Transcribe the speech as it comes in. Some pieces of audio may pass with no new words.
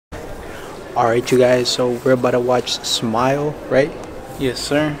Alright, you guys, so we're about to watch Smile, right? Yes,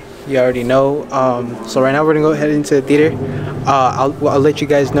 sir. You already know. So right now we're gonna go ahead into the theater. I'll let you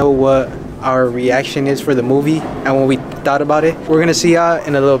guys know what our reaction is for the movie and what we thought about it. We're gonna see y'all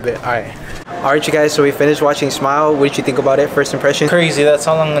in a little bit. Alright, you guys, so we finished watching Smile. What did you think about it? First impression? Crazy, that's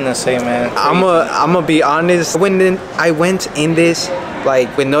all I'm gonna say, man. I'm gonna be honest. I went in this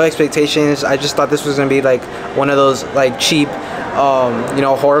like with no expectations. I just thought this was gonna be like one of those like cheap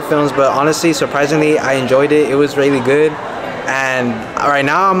horror films, but honestly, surprisingly, I enjoyed it. It was really good. And right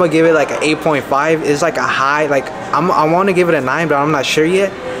now I'm gonna give it like an 8.5. It's like a high, like I want to give it a 9, but I'm not sure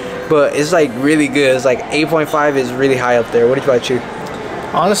yet. But it's like really good. It's like 8.5 is really high up there. What about you?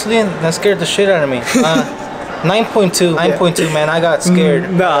 Honestly, that scared the shit out of me. 9.2, 9.2, man. I got scared.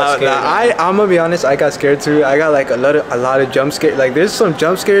 I'm gonna be honest. I got scared too. I got like a lot of jump scares. Like there's some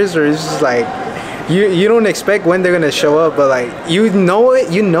jump scares where it's just like you don't expect when they're gonna show up, but like you know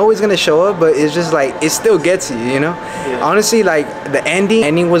it's gonna show up, but it's just like it still gets you, you know. Yeah. Honestly, like the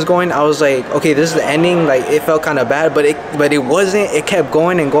ending was going. I was like, okay, this is the ending. Like it felt kind of bad, but it wasn't. It kept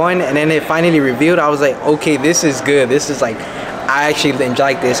going and going, and then it finally revealed. I was like, okay, this is good. This is like, I actually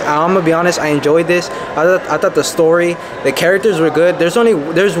enjoyed this. I'm gonna be honest, I enjoyed this. I thought the story, the characters were good. There's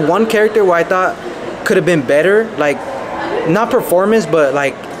one character where I thought could have been better, like not performance, but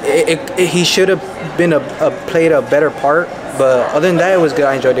like he should have been played a better part. But other than that, it was good.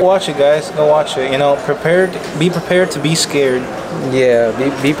 I enjoyed it. Watch it, guys. Go watch it. You know, be prepared to be scared. Yeah,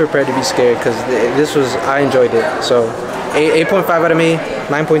 be prepared to be scared, because I enjoyed it. So 8.5 out of me,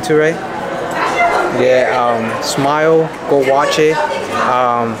 9.2, right? Yeah, Smile, go watch it.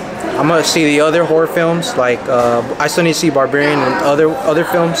 I'm gonna see the other horror films, like I still need to see Barbarian and other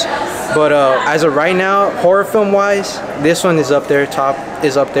films, but as of right now, horror film wise, this one is up there. Top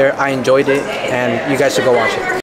is up there. I enjoyed it, and you guys should go watch it.